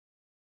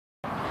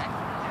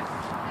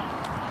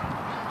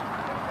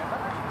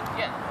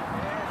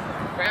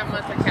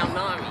grandmother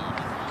Kaunami.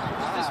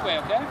 This way,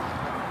 okay?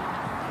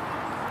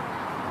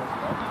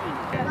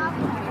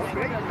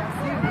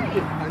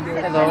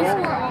 Hello,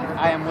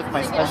 I am with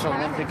my Special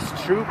Olympics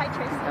troop,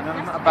 and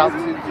I'm about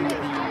to do the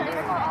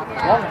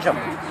long jump.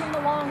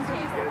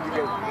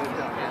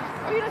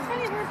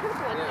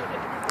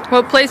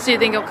 What place do you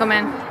think you'll come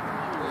in?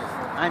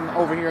 I'm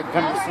over here at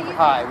Guernsey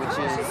High, which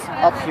is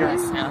up here in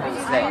San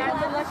Jose.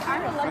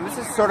 And this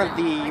is sort of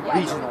the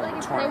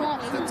regional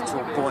tournament that's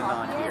going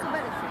on here.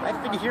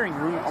 I've been hearing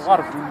a lot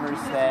of rumors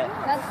that,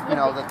 you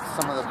know, that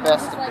some of the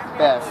best of the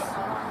best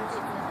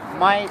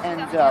might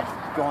end up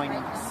going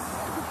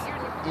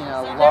in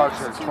a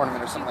larger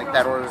tournament or something like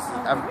that, or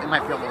it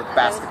might be over with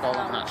basketball,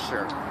 I'm not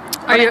sure.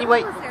 But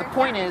anyway, the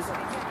point is,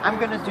 I'm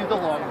going to do the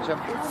long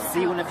jump.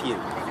 See you in a few.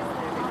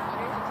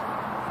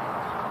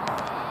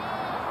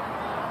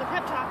 The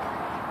pep talk.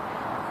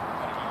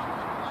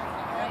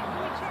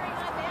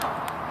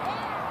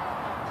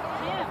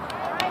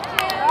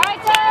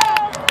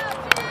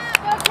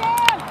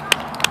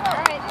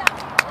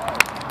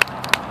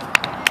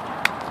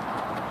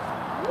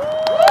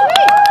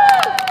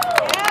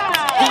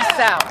 Peace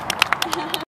out.